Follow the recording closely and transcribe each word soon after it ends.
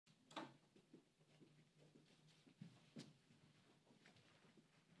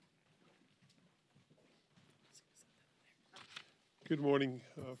Good morning,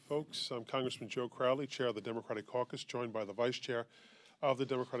 folks. I'm Congressman Joe Crowley, Chair of the Democratic Caucus, joined by the Vice Chair of the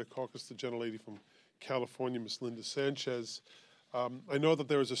Democratic Caucus, the gentlelady from California, Ms. Linda Sanchez. I know that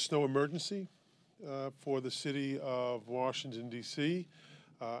there is a snow emergency for the city of Washington, D.C.,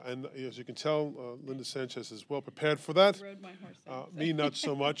 and as you can tell, Linda Sanchez is well prepared for that. Rode my horse down, so. Me, not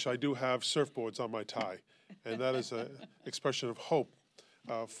so much. I do have surfboards on my tie, and that is an expression of hope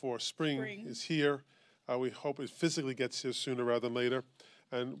for spring is here. We hope it physically gets here sooner rather than later,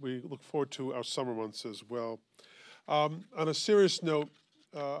 and we look forward to our summer months as well. On a serious note,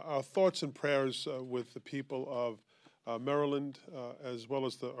 our thoughts and prayers with the people of Maryland, as well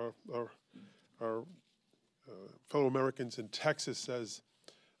as our fellow Americans in Texas, as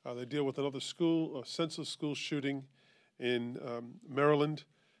they deal with another senseless school shooting in Maryland,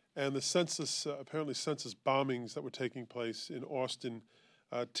 and the apparently senseless bombings that were taking place in Austin,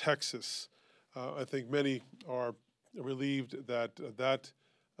 Texas. I think many are relieved that that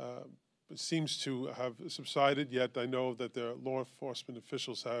seems to have subsided, yet I know that the law enforcement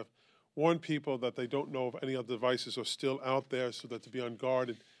officials have warned people that they don't know if any other devices are still out there, so that to be on guard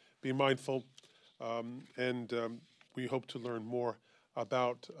and be mindful. We hope to learn more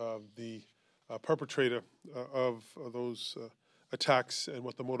about the perpetrator of those attacks and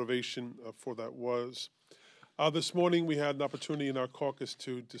what the motivation for that was. This morning we had an opportunity in our caucus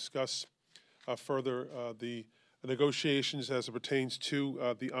to discuss further the negotiations as it pertains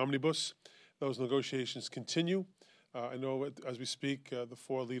to the omnibus. Those negotiations continue. I know as we speak, the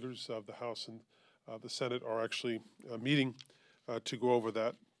four leaders of the House and the Senate are actually meeting to go over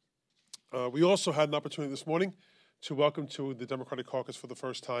that. We also had an opportunity this morning to welcome to the Democratic Caucus for the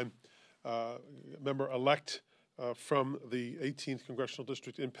first time member-elect from the 18th Congressional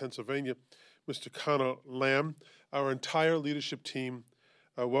District in Pennsylvania, Mr. Connor Lamb. Our entire leadership team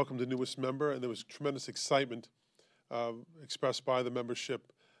welcomed the newest member, and there was tremendous excitement expressed by the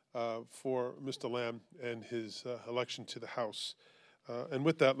membership for Mr. Lamb and his election to the House. And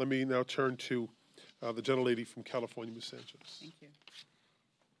with that, let me now turn to the gentlelady from California, Ms. Sanchez. Thank you.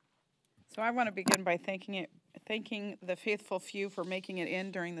 So I want to begin by thanking the faithful few for making it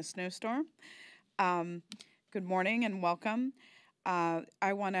in during the snowstorm. Good morning and welcome.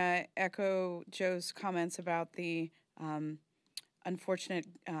 I want to echo Joe's comments about the unfortunate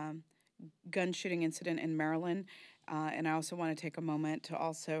gun shooting incident in Maryland. And I also want to take a moment to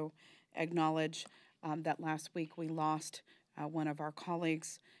also acknowledge that last week we lost one of our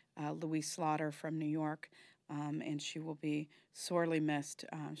colleagues, Louise Slaughter from New York, and she will be sorely missed.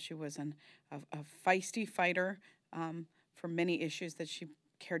 She was a feisty fighter for many issues that she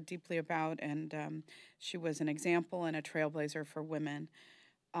cared deeply about, and she was an example and a trailblazer for women.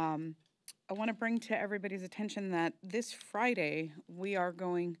 I want to bring to everybody's attention that this Friday we are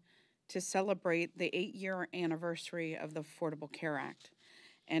going to celebrate the 8-year anniversary of the Affordable Care Act.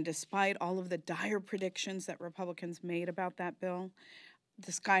 And despite all of the dire predictions that Republicans made about that bill,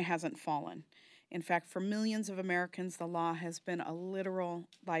 the sky hasn't fallen. In fact, for millions of Americans, the law has been a literal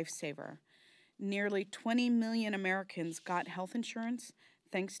lifesaver. Nearly 20 million Americans got health insurance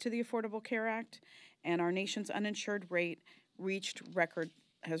thanks to the Affordable Care Act, and our nation's uninsured rate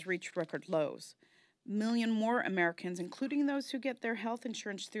has reached record lows. Million more Americans, including those who get their health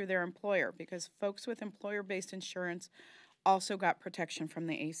insurance through their employer, because folks with employer-based insurance also got protection from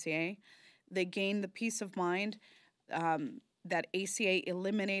the ACA. They gained the peace of mind that ACA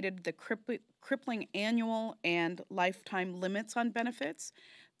eliminated the crippling annual and lifetime limits on benefits.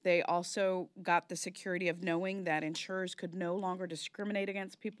 They also got the security of knowing that insurers could no longer discriminate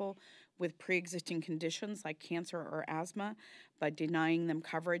against people with pre-existing conditions like cancer or asthma by denying them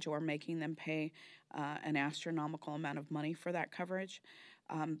coverage or making them pay an astronomical amount of money for that coverage.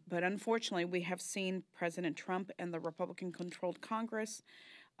 But unfortunately, we have seen President Trump and the Republican-controlled Congress,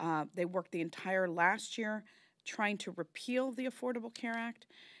 they worked the entire last year trying to repeal the Affordable Care Act.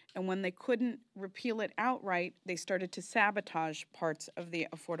 And when they couldn't repeal it outright, they started to sabotage parts of the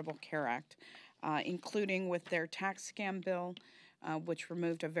Affordable Care Act, including with their tax scam bill, which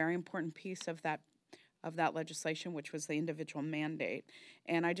removed a very important piece of that legislation, which was the individual mandate.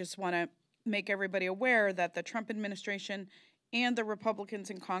 And I just want to make everybody aware that the Trump administration and the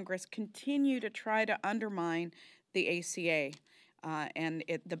Republicans in Congress continue to try to undermine the ACA and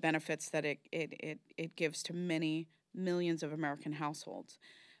the benefits that it gives to many millions of American households.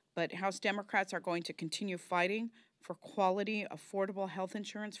 But House Democrats are going to continue fighting for quality, affordable health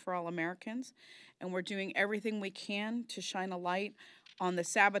insurance for all Americans, and we're doing everything we can to shine a light on the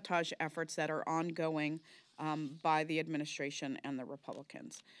sabotage efforts that are ongoing by the administration and the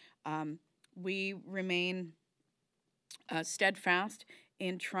Republicans. We remain steadfast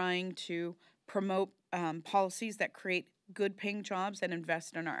in trying to promote policies that create good paying jobs that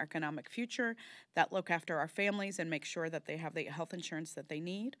invest in our economic future, that look after our families and make sure that they have the health insurance that they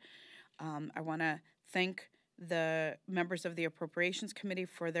need. I want to thank the members of the Appropriations Committee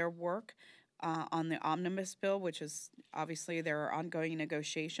for their work on the omnibus bill, which is obviously there are ongoing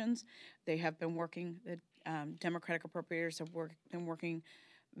negotiations. They have been working, the Democratic appropriators have been working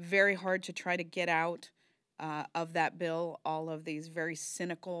very hard to try to get out of that bill all of these very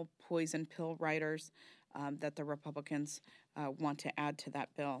cynical poison pill writers that the Republicans want to add to that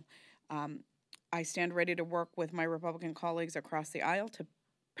bill. I stand ready to work with my Republican colleagues across the aisle to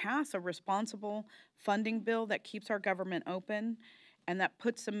pass a responsible funding bill that keeps our government open and that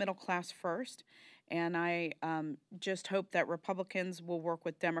puts the middle class first. And I just hope that Republicans will work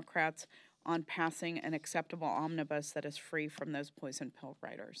with Democrats on passing an acceptable omnibus that is free from those poison pill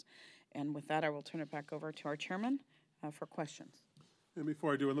writers. And with that, I will turn it back over to our chairman for questions. And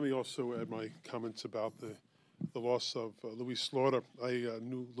before I do it, let me also add my comments about the loss of Louise Slaughter. I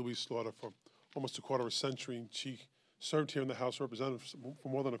knew Louise Slaughter for almost a quarter of a century, and she served here in the House of Representatives for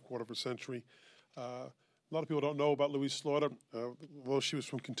more than a quarter of a century. A lot of people don't know about Louise Slaughter. Although she was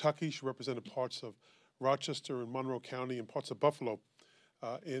from Kentucky, she represented parts of Rochester and Monroe County and parts of Buffalo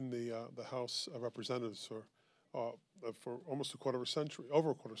in the House of Representatives for almost a quarter of a century,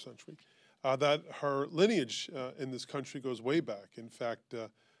 over a quarter century. That her lineage in this country goes way back. In fact,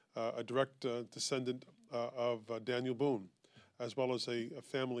 a direct descendant of Daniel Boone, as well as a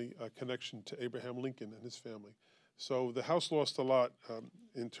family connection to Abraham Lincoln and his family. So the House lost a lot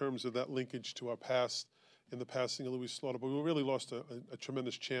in terms of that linkage to our past in the passing of Louise Slaughter, but we really lost a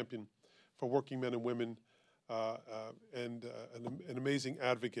tremendous champion for working men and women and an amazing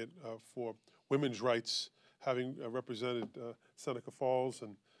advocate for women's rights, having represented Seneca Falls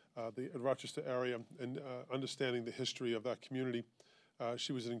and the Rochester area and understanding the history of that community.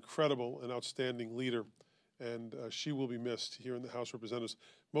 She was an incredible and outstanding leader, and she will be missed here in the House of Representatives.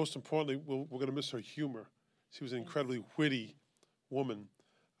 Most importantly, we're going to miss her humor. She was an incredibly witty woman,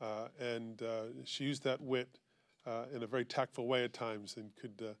 and she used that wit in a very tactful way at times and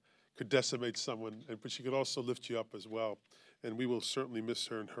could decimate someone, but she could also lift you up as well. And we will certainly miss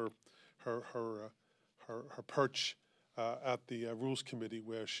her and her perch at the Rules Committee,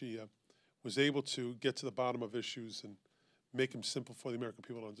 where she was able to get to the bottom of issues and make them simple for the American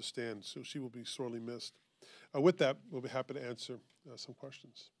people to understand. So she will be sorely missed. With that, we'll be happy to answer some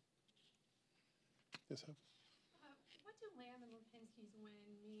questions. Yes, Hep? What do Lamb and Lipinski's win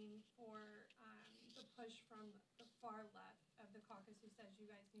mean for the push from the far left of the caucus, who says you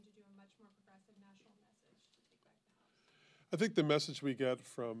guys need to do a much more progressive national message to take back the House? I think the message we get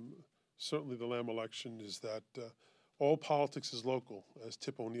from certainly the Lamb election is that all politics is local, as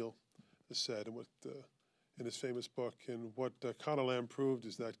Tip O'Neill has said in his famous book. And what Connor Lamb proved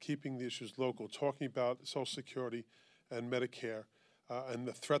is that keeping the issues local, talking about Social Security and Medicare, and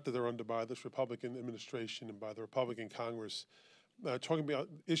the threat that they're under by this Republican administration and by the Republican Congress, talking about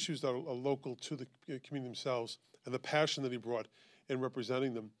issues that are local to the community themselves, and the passion that he brought in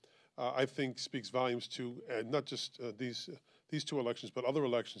representing them, I think speaks volumes to not just these two elections, but other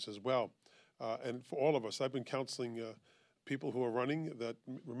elections as well. And for all of us, I've been counseling people who are running that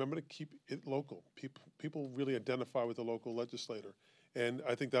remember to keep it local. People really identify with the local legislator. And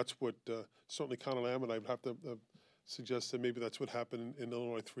I think that's what certainly Connor Lamb, and I'd have to suggest that maybe that's what happened in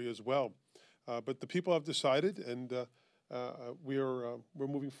Illinois 3 as well. But the people have decided, and we're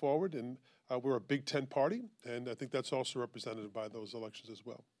moving forward, and we're a Big Ten party, and I think that's also represented by those elections as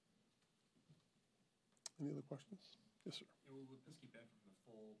well. Any other questions? Yes, sir. Will Lipinski benefit from the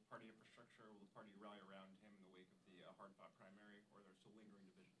full party infrastructure? Will the party rally around him in the wake of the hard-fought primary, or are there still lingering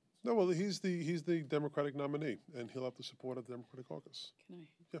divisions? No, well, he's the Democratic nominee, and he'll have the support of the Democratic caucus. Can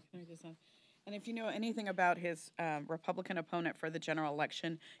I just add? And if you know anything about his Republican opponent for the general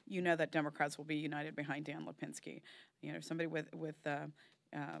election, you know that Democrats will be united behind Dan Lipinski. You know, somebody with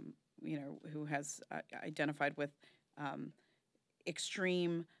you know, who has identified with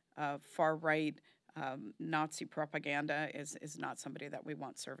extreme far-right Nazi propaganda is not somebody that we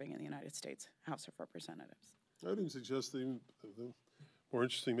want serving in the United States House of Representatives. I would even suggest the more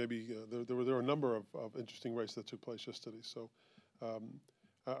interesting, maybe there were a number of interesting races that took place yesterday. So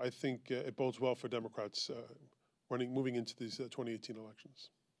I think it bodes well for Democrats moving into these 2018 elections.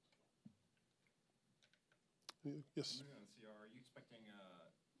 Yes. Moving on to CR, are you expecting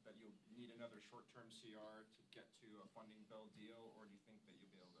that you'll need another short-term CR to get to a funding bill deal, or do you think that you'll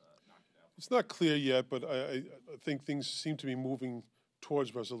be able to knock it out? It's not clear yet, but I think things seem to be moving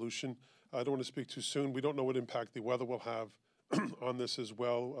towards resolution. I don't want to speak too soon. We don't know what impact the weather will have on this as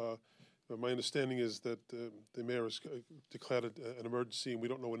well. My understanding is that the mayor has declared it an emergency, and we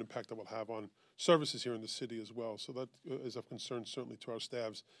don't know what impact that will have on services here in the city as well. So that is of concern certainly to our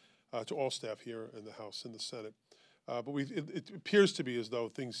staffs, to all staff here in the House and the Senate. But it appears to be as though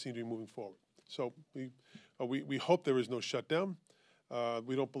things seem to be moving forward. So we hope there is no shutdown.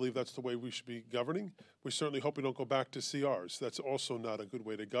 We don't believe that's the way we should be governing. We certainly hope we don't go back to CRs. That's also not a good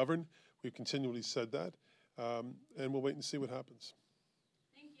way to govern. We've continually said that. And we'll wait and see what happens.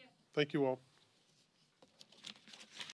 Thank you. Thank you all.